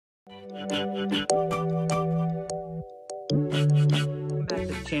Welcome back to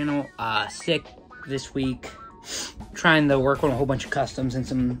the channel. Sick this week. Trying to work on a whole bunch of customs and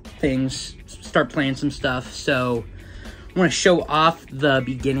some things. Start playing some stuff. So I want to show off the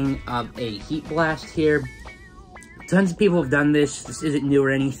beginning of a heat blast here. Tons of people have done this. This isn't new or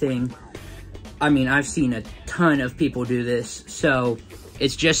anything. I mean, I've seen a ton of people do this. So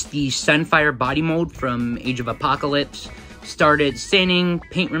it's just the Sunfire body mold from Age of Apocalypse. Started sanding,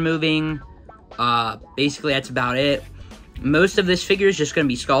 paint removing. Basically, that's about it. Most of this figure is just going to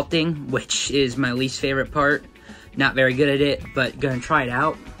be sculpting, which is my least favorite part. Not very good at it, but going to try it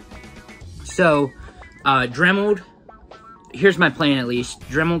out. So, Dremeled. Here's my plan, at least.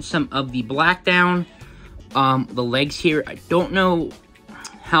 Dremeled some of the black down. The legs here, I don't know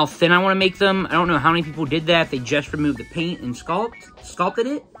how thin I want to make them. I don't know how many people did that. They just removed the paint and sculpted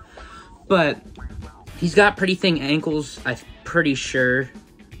it. But he's got pretty thin ankles, I'm pretty sure.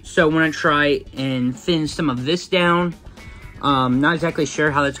 So I want to try and thin some of this down. Not exactly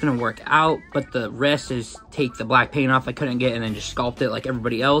sure how that's going to work out, but the rest is take the black paint off I couldn't get and then just sculpt it like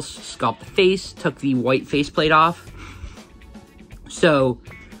everybody else. Sculpt the face, took the white faceplate off. So,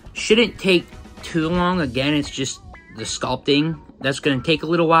 shouldn't take too long. Again, it's just the sculpting. That's going to take a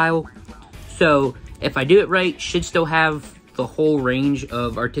little while. So, if I do it right, should still have the whole range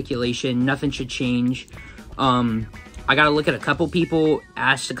of articulation. Nothing should change. I got to look at a couple people,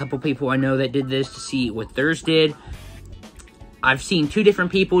 ask a couple people I know that did this to see what theirs did. I've seen two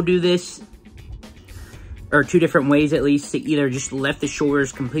different people do this, or two different ways at least, to either just left the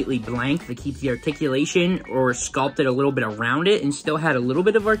shoulders completely blank to keep the articulation, or sculpted a little bit around it and still had a little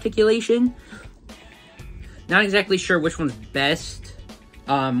bit of articulation. Not exactly sure which one's best.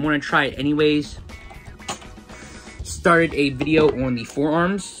 Want to try it anyways. Started a video on the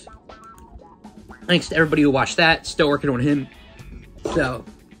forearms. Thanks to everybody who watched that. Still working on him. So,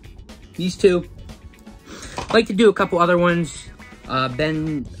 these two. I'd like to do a couple other ones.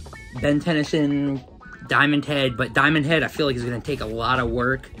 Ben Tennyson, Diamond Head. But Diamond Head, I feel like is going to take a lot of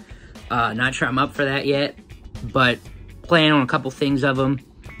work. Not sure I'm up for that yet. But plan on a couple things of them.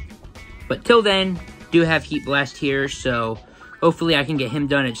 But till then, do have Heat Blast here. So, hopefully I can get him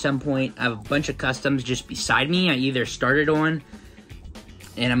done at some point. I have a bunch of customs just beside me. I either started on,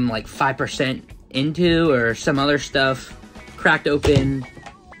 and I'm like 5% into, or some other stuff. Cracked open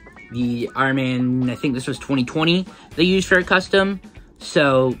the Iron Man, I think this was 2020, they used for a custom.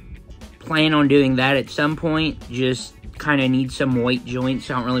 So, plan on doing that at some point. Just kind of need some white joints.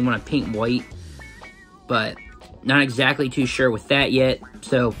 I don't really want to paint white. But, not exactly too sure with that yet.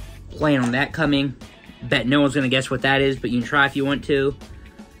 So, plan on that coming. Bet no one's going to guess what that is, but you can try if you want to.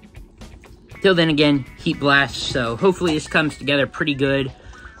 Till then, again, Heat Blast. So, hopefully this comes together pretty good.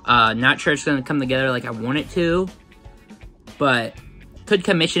 Not sure it's going to come together like I want it to. But, could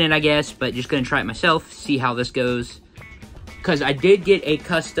commission it, I guess. But just going to try it myself. See how this goes. Because I did get a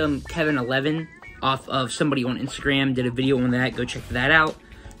custom Kevin 11 off of somebody on Instagram. Did a video on that. Go check that out.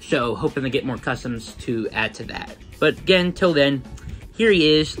 So, hoping to get more customs to add to that. But, again, till then, here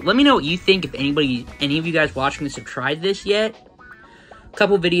he is. Let me know what you think, if any of you guys watching this have tried this yet. A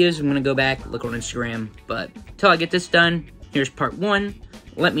couple videos, I'm going to go back, look on Instagram. But, till I get this done, here's part 1.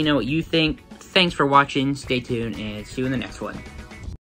 Let me know what you think. Thanks for watching, stay tuned, and see you in the next one.